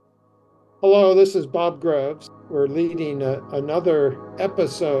Hello, this is Bob Groves. We're leading another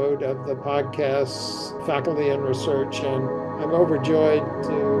episode of the podcast Faculty and Research, and I'm overjoyed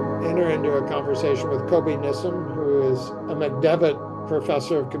to enter into a conversation with Kobbi Nissim, who is a McDevitt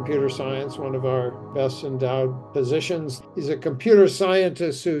Professor of Computer Science, one of our best endowed positions. He's a computer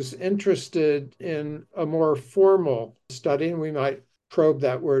scientist who's interested in a more formal study, and we might probe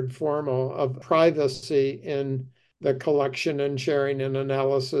that word formal, of privacy in the collection and sharing and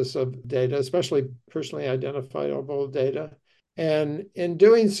analysis of data, especially personally identifiable data. And in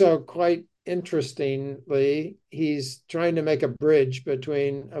doing so, quite interestingly, he's trying to make a bridge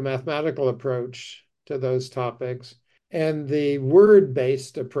between a mathematical approach to those topics and the word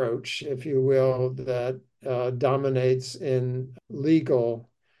based approach, if you will, that dominates in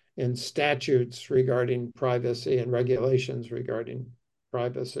in statutes regarding privacy and regulations regarding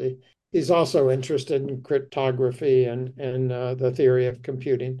privacy. He's also interested in cryptography and the theory of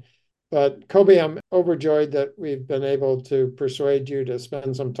computing. But Kobbi, I'm overjoyed that we've been able to persuade you to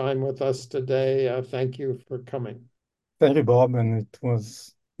spend some time with us today. Thank you for coming. Thank you, Bob, and it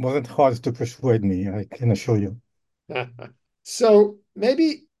wasn't hard to persuade me, I can assure you. So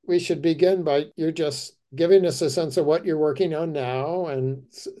maybe we should begin by you just giving us a sense of what you're working on now. And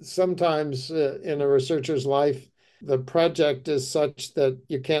sometimes in a researcher's life, the project is such that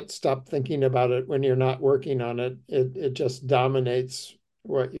you can't stop thinking about it when you're not working on it. It just dominates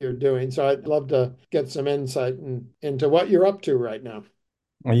what you're doing. So I'd love to get some insight into what you're up to right now.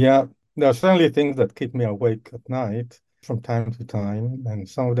 Yeah, there are certainly things that keep me awake at night from time to time, and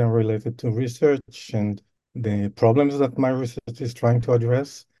some of them related to research and the problems that my research is trying to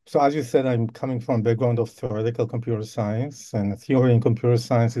address. So, as you said, I'm coming from a background of theoretical computer science, and theory in computer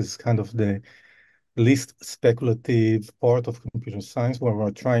science is kind of the least speculative part of computer science, where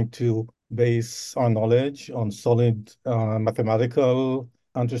we're trying to base our knowledge on solid mathematical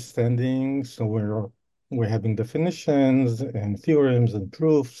understanding. So we're having definitions and theorems and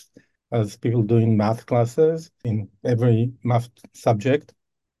proofs as people do in math classes in every math subject.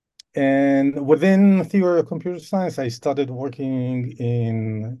 And within theory of computer science, I started working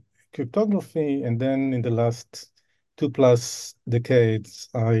in cryptography, and then in the last 2+ decades,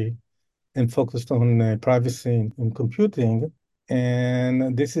 I and focused on privacy in computing.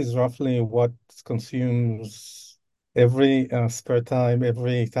 And this is roughly what consumes every spare time,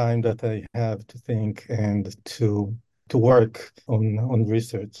 every time that I have to think and to work on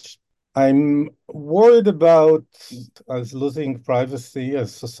research. I'm worried about us losing privacy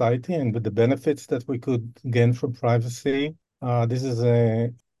as society and with the benefits that we could gain from privacy. This is a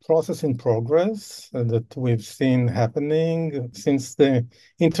process in progress that we've seen happening since the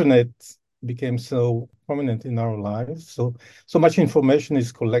internet became so prominent in our lives. So much information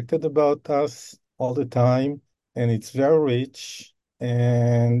is collected about us all the time, and it's very rich,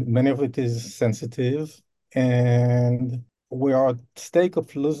 and many of it is sensitive. And we are at stake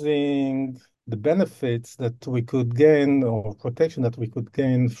of losing the benefits that we could gain or protection that we could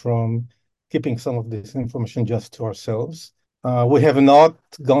gain from keeping some of this information just to ourselves. We have not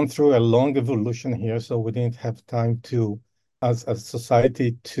gone through a long evolution here, so we didn't have time to, as a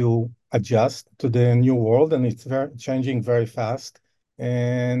society, to adjust to the new world, and it's very changing very fast.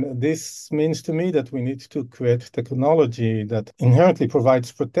 And this means to me that we need to create technology that inherently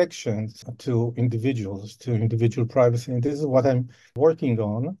provides protections to individuals, to individual privacy. And this is what I'm working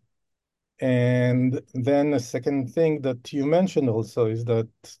on. And then a second thing that you mentioned also is that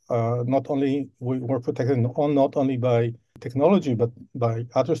not only we're protected not only by technology, but by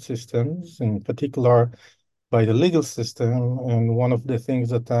other systems, in particular by the legal system. And one of the things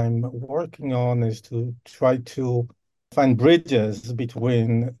that I'm working on is to try to find bridges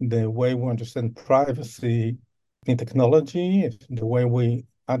between the way we understand privacy in technology, the way we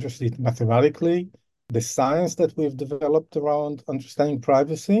understand it mathematically, the science that we've developed around understanding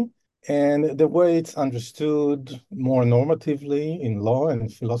privacy, and the way it's understood more normatively in law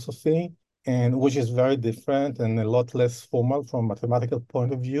and philosophy, and which is very different and a lot less formal from a mathematical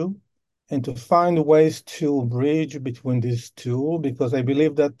point of view, and to find ways to bridge between these two, because I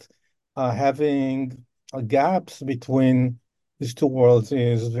believe that having gaps between these two worlds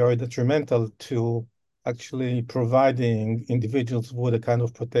is very detrimental to actually providing individuals with the kind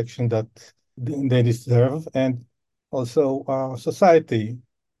of protection that they deserve, and also society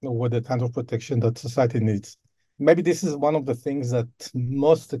with the kind of protection that society needs. Maybe this is one of the things that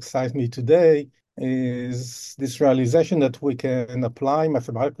most excites me today is this realization that we can apply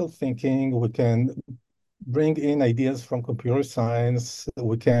mathematical thinking, we can bring in ideas from computer science,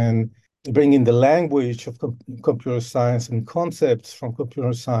 we can bring in the language of computer science and concepts from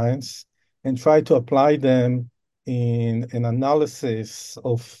computer science and try to apply them in an analysis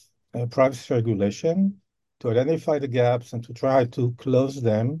of privacy regulation, to identify the gaps and to try to close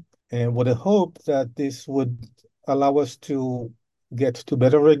them, and with the hope that this would allow us to get to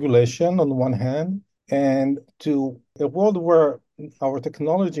better regulation on one hand, and to a world where our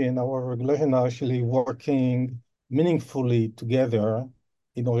technology and our regulation are actually working meaningfully together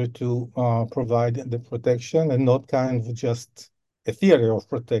in order to provide the protection and not kind of just a theory of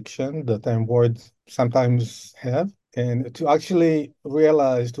protection that I'm worried sometimes have, and to actually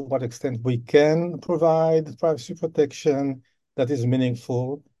realize to what extent we can provide privacy protection that is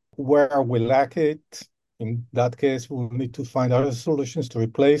meaningful, where we lack it. In that case, we'll need to find other solutions to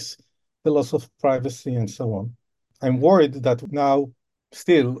replace the loss of privacy and so on. I'm worried that now,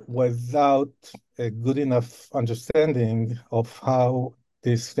 still, without a good enough understanding of how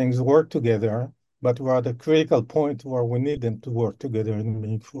these things work together, but we're at a critical point where we need them to work together in a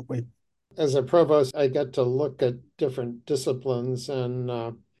meaningful way. As a provost, I get to look at different disciplines, and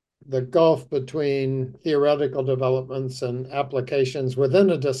the gulf between theoretical developments and applications within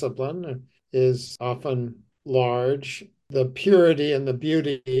a discipline is often large. The purity and the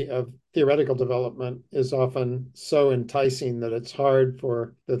beauty of theoretical development is often so enticing that it's hard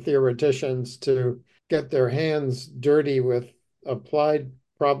for the theoreticians to get their hands dirty with applied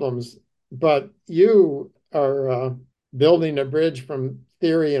problems. But you are building a bridge from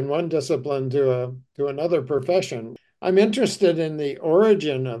theory in one discipline to another profession. I'm interested in the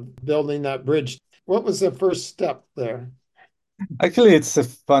origin of building that bridge. What was the first step there? Actually, it's a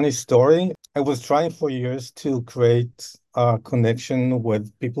funny story. I was trying for years to create a connection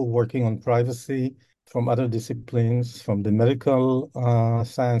with people working on privacy from other disciplines, from the medical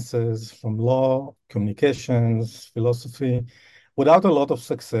sciences, from law, communications, philosophy, without a lot of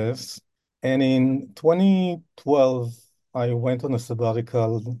success. And in 2012, I went on a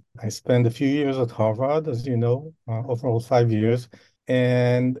sabbatical. I spent a few years at Harvard, as you know, overall 5 years.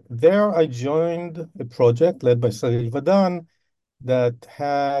 And there I joined a project led by Salil Vadan that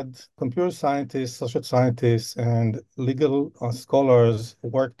had computer scientists, social scientists, and legal scholars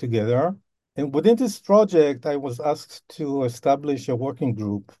work together. And within this project, I was asked to establish a working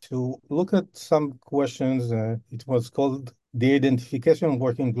group to look at some questions. It was called the Identification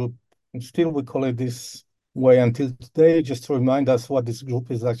Working Group. And still, we call it this way until today, just to remind us what this group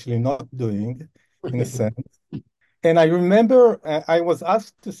is actually not doing, in a sense. And I remember I was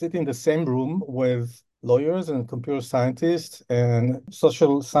asked to sit in the same room with lawyers and computer scientists and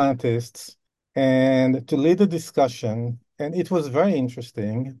social scientists and to lead a discussion. And it was very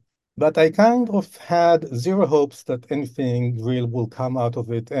interesting, but I kind of had zero hopes that anything real will come out of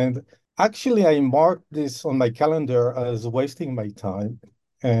it. And actually, I marked this on my calendar as wasting my time.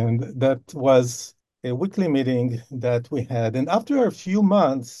 And that was a weekly meeting that we had. And after a few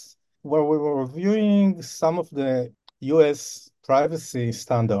months, where we were reviewing some of the US privacy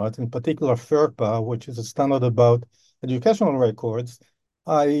standards, in particular FERPA, which is a standard about educational records,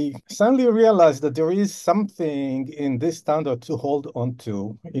 I suddenly realized that there is something in this standard to hold on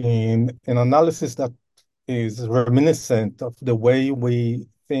to in an analysis that is reminiscent of the way we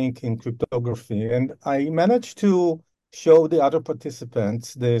think in cryptography. And I managed to show the other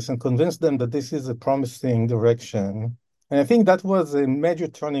participants this and convince them that this is a promising direction. And I think that was a major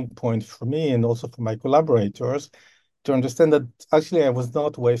turning point for me and also for my collaborators to understand that actually I was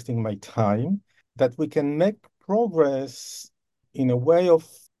not wasting my time, that we can make progress in a way of,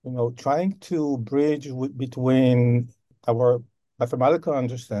 trying to bridge between our mathematical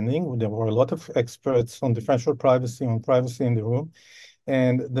understanding. There were a lot of experts on differential privacy, on privacy in the room,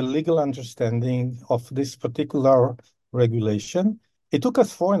 and the legal understanding of this particular regulation. It took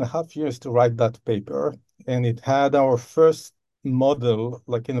us 4.5 years to write that paper, and it had our first model,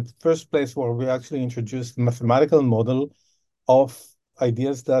 like in the first place where we actually introduced a mathematical model of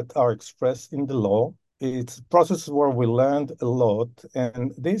ideas that are expressed in the law. It's a process where we learned a lot,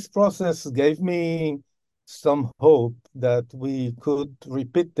 and this process gave me some hope that we could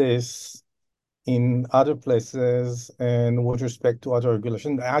repeat this in other places and with respect to other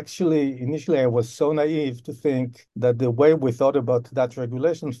regulations. Actually, initially, I was so naive to think that the way we thought about that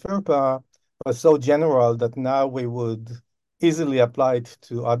regulation, FERPA, was so general that now we would easily apply it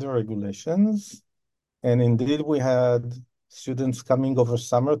to other regulations. And indeed, we had students coming over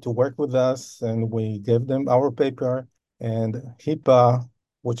summer to work with us, and we gave them our paper. And HIPAA,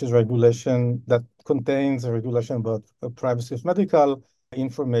 which is regulation that contains a regulation about privacy of medical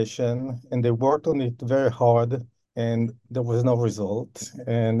information, and they worked on it very hard, and there was no result.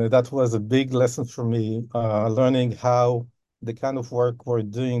 And that was a big lesson for me, learning how the kind of work we're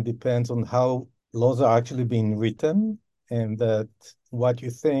doing depends on how laws are actually being written, and that what you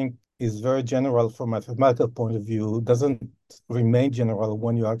think is very general from a mathematical point of view doesn't remain general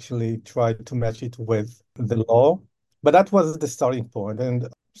when you actually try to match it with the law. But that was the starting point. And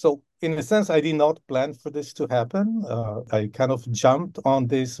so, in a sense, I did not plan for this to happen. I kind of jumped on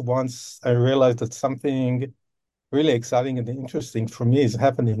this once I realized that something really exciting and interesting for me is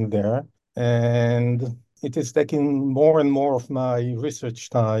happening there. And it is taking more and more of my research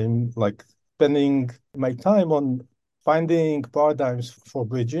time, like spending my time on finding paradigms for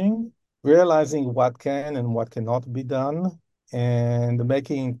bridging, realizing what can and what cannot be done, and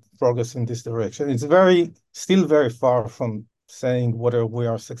making progress in this direction. It's still very far from saying whether we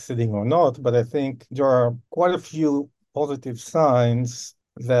are succeeding or not, but I think there are quite a few positive signs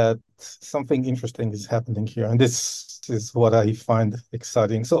that something interesting is happening here. And this is what I find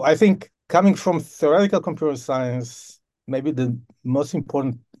exciting. So I think coming from theoretical computer science, maybe the most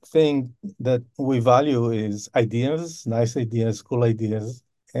important thing that we value is ideas, nice ideas, cool ideas.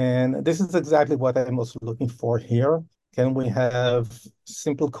 And this is exactly what I'm also looking for here. Can we have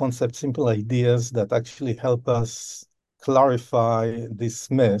simple concepts, simple ideas that actually help us clarify this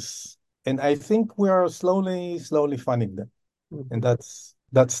mess? And I think we are slowly finding them. And Mhm.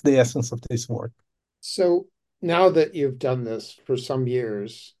 that's the essence of this work. So now that you've done this for some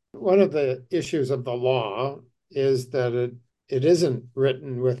years, one of the issues of the law is that it isn't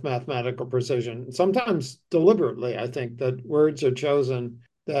written with mathematical precision. Sometimes deliberately, I think that words are chosen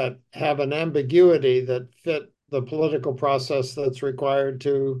that have an ambiguity that fit the political process that's required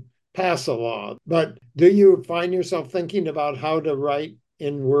to pass a law. But do you find yourself thinking about how to write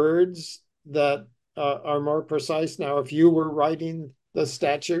in words that are more precise now if you were writing the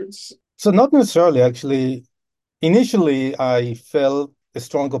statutes? So not necessarily, actually. Initially, I felt a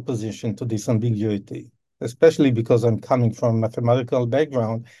strong opposition to this ambiguity, especially because I'm coming from a mathematical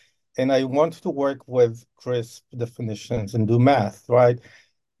background and I want to work with crisp definitions and do math, right?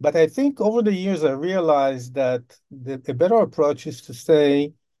 But I think over the years, I realized that a better approach is to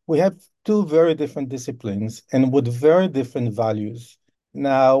say we have two very different disciplines and with very different values.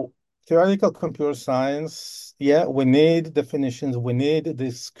 Now, theoretical computer science, yeah, we need definitions, we need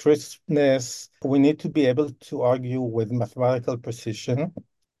this crispness, we need to be able to argue with mathematical precision.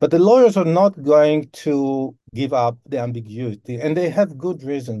 But the lawyers are not going to give up the ambiguity, and they have good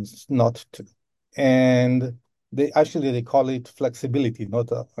reasons not to. And they call it flexibility, not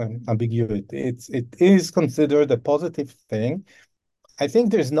ambiguity. It is considered a positive thing. I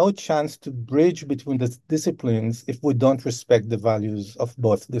think there's no chance to bridge between the disciplines if we don't respect the values of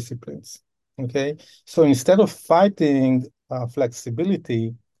both disciplines. Okay, so instead of fighting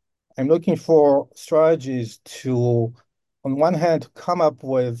flexibility, I'm looking for strategies to, on one hand, come up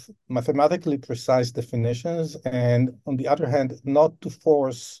with mathematically precise definitions, and on the other hand, not to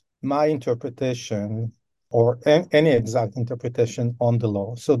force my interpretation or any exact interpretation on the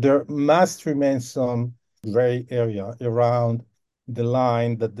law. So there must remain some gray area around the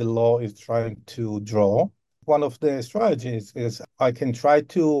line that the law is trying to draw. One of the strategies is I can try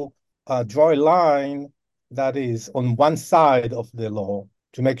to draw a line that is on one side of the law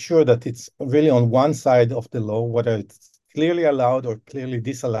to make sure that it's really on one side of the law, whether it's clearly allowed or clearly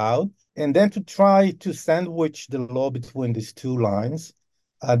disallowed, and then to try to sandwich the law between these two lines.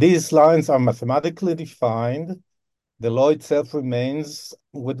 These lines are mathematically defined. The law itself remains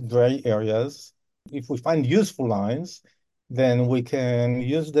with gray areas. If we find useful lines, then we can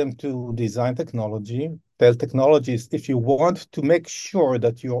use them to design technology. Tell technologies, if you want to make sure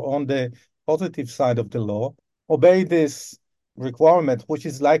that you're on the positive side of the law, obey this requirement, which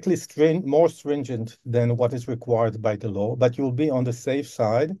is likely more stringent than what is required by the law, but you'll be on the safe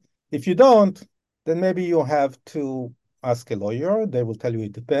side. If you don't, then maybe you have to ask a lawyer. They will tell you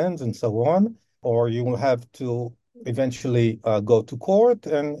it depends and so on. Or you will have to eventually go to court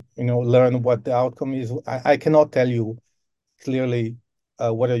and learn what the outcome is. I cannot tell you clearly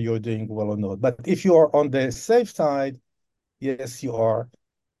whether you're doing well or not. But if you are on the safe side, yes, you are.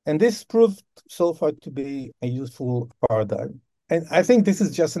 And this proved so far to be a useful paradigm. And I think this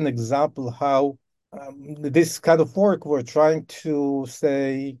is just an example how this kind of work we're trying to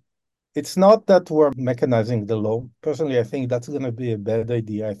say it's not that we're mechanizing the law. Personally, I think that's going to be a bad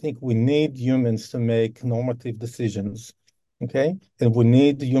idea. I think we need humans to make normative decisions, okay? And we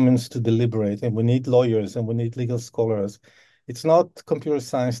need humans to deliberate, and we need lawyers, and we need legal scholars. It's not computer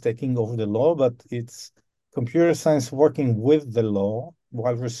science taking over the law, but it's computer science working with the law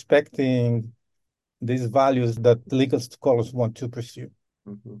while respecting these values that legal scholars want to pursue.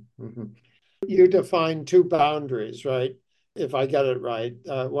 Mhm, mhm. You define two boundaries, right? If I get it right.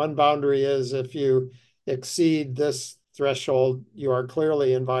 One boundary is if you exceed this threshold, you are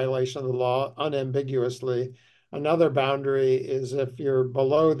clearly in violation of the law unambiguously. Another boundary is if you're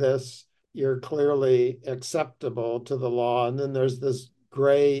below this, you're clearly acceptable to the law. And then there's this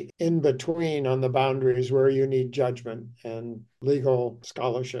gray in between on the boundaries where you need judgment and legal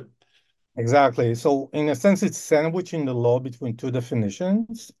scholarship. Exactly. So, in a sense, it's sandwiching the law between two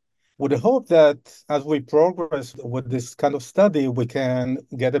definitions, with the hope that as we progress with this kind of study, we can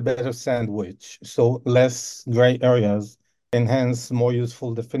get a better sandwich. So, less gray areas and hence more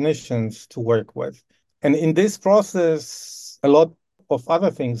useful definitions to work with. And in this process, a lot of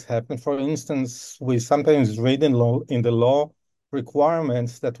other things happen. For instance, we sometimes read in the law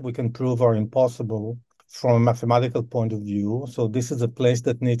requirements that we can prove are impossible from a mathematical point of view. So this is a place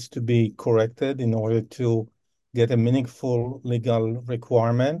that needs to be corrected in order to get a meaningful legal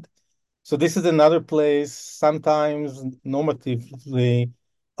requirement. So this is another place, sometimes normatively,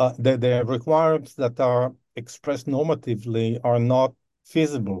 the requirements that are expressed normatively are not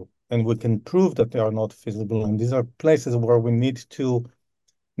feasible, and we can prove that they are not feasible. And these are places where we need to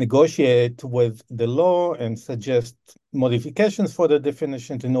negotiate with the law and suggest modifications for the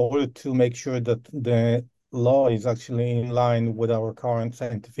definitions in order to make sure that the law is actually in line with our current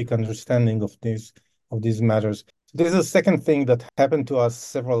scientific understanding of these matters. This is the second thing that happened to us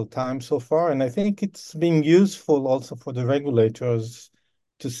several times so far, and I think it's been useful also for the regulators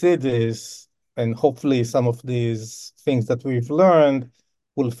to see this, and hopefully some of these things that we've learned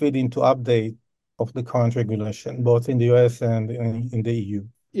will feed into update of the current regulation, both in the US and in the EU.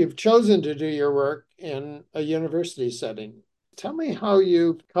 You've chosen to do your work in a university setting. Tell me how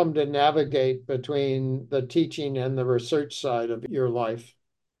you've come to navigate between the teaching and the research side of your life.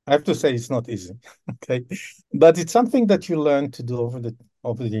 I have to say it's not easy, okay? But it's something that you learn to do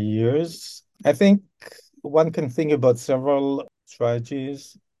over the years. I think one can think about several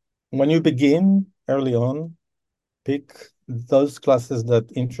strategies. When you begin early on, pick those classes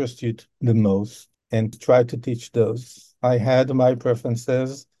that interest you the most and try to teach those. I had my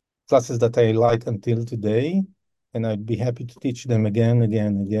preferences, classes that I like until today, and I'd be happy to teach them again,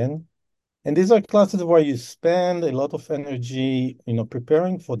 again, again. And these are classes where you spend a lot of energy,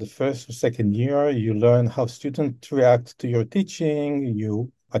 preparing for the first or second year. You learn how students react to your teaching,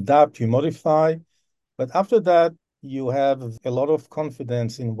 you adapt, you modify. But after that, you have a lot of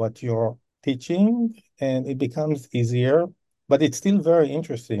confidence in what you're teaching, and it becomes easier. But it's still very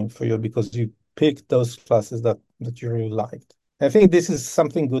interesting for you because you pick those classes that you really liked. I think this is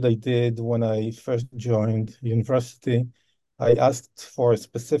something good I did when I first joined university. I asked for a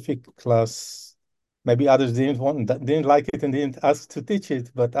specific class. Maybe others didn't like it and didn't ask to teach it,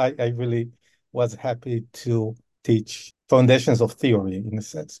 but I really was happy to teach foundations of theory in a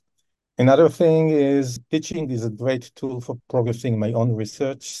sense. Another thing is teaching is a great tool for progressing my own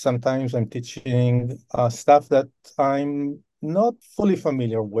research. Sometimes I'm teaching stuff that I'm not fully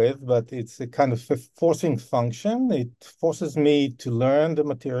familiar with, but it's a kind of a forcing function. It forces me to learn the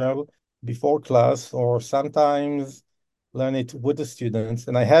material before class, or sometimes learn it with the students.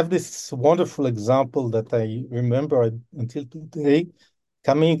 And I have this wonderful example that I remember until today,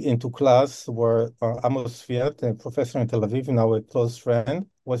 coming into class where Amos Fiat, a professor in Tel Aviv, now a close friend,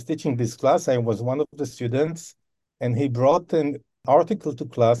 was teaching this class. I was one of the students, and he brought an article to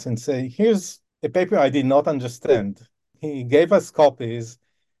class and say, here's a paper I did not understand. He gave us copies,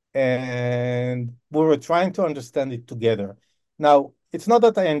 and we were trying to understand it together. Now, it's not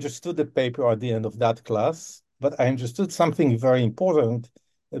that I understood the paper at the end of that class, but I understood something very important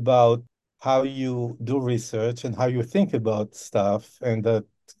about how you do research and how you think about stuff, and that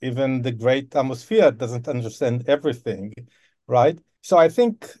even the great Amos Fiat doesn't understand everything, right? So I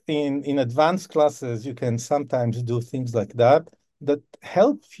think in advanced classes, you can sometimes do things like that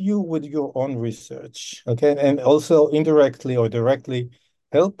help you with your own research, okay? And also indirectly or directly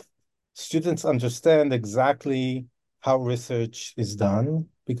help students understand exactly how research is done.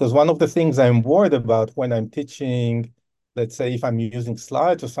 Because one of the things I'm worried about when I'm teaching, let's say if I'm using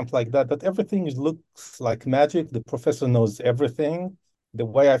slides or something like that, that everything looks like magic. The professor knows everything. The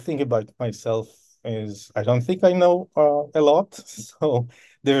way I think about myself is I don't think I know a lot. So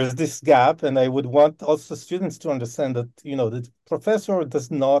there's this gap, and I would want also students to understand that, the professor does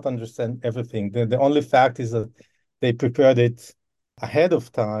not understand everything. The only fact is that they prepared it ahead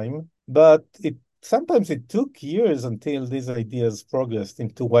of time, but sometimes it took years until these ideas progressed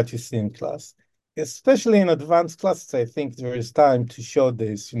into what you see in class. Especially in advanced classes, I think there is time to show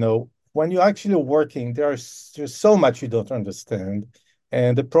this. When you're actually working, there's so much you don't understand,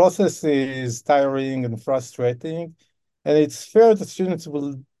 and the process is tiring and frustrating. And it's fair that students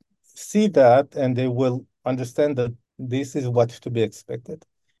will see that and they will understand that this is what to be expected.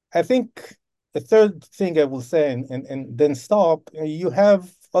 I think a third thing I will say, and then stop, you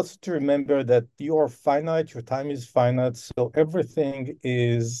have also to remember that you are finite, your time is finite, so everything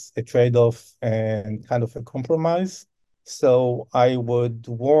is a trade-off and kind of a compromise. So I would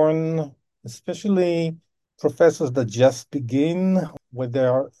warn, especially professors that just begin with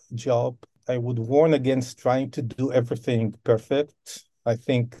their job, I would warn against trying to do everything perfect. I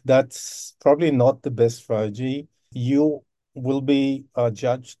think that's probably not the best strategy. You will be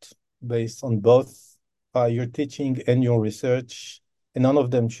judged based on both your teaching and your research, and none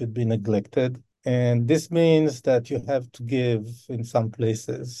of them should be neglected. And this means that you have to give in some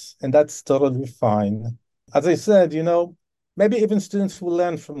places, and that's totally fine. As I said, maybe even students will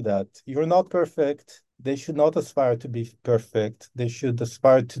learn from that. You're not perfect. They should not aspire to be perfect. They should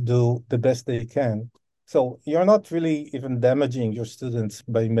aspire to do the best they can. So you're not really even damaging your students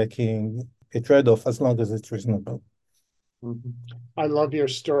by making a trade-off as long as it's reasonable. Mhm. I love your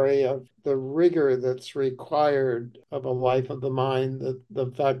story of the rigor that's required of a life of the mind,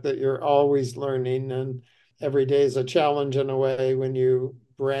 the fact that you're always learning and every day is a challenge in a way when you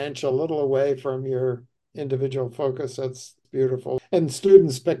branch a little away from your individual focus. That's beautiful. And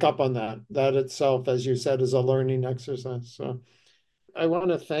students pick up on that. That itself, as you said, is a learning exercise. So I want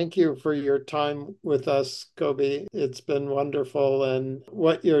to thank you for your time with us, Kobbi. It's been wonderful. And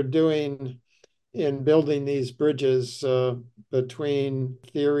what you're doing in building these bridges between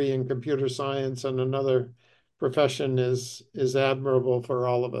theory and computer science and another profession is admirable for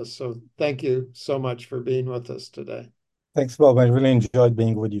all of us. So thank you so much for being with us today. Thanks, Bob. I really enjoyed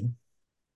being with you.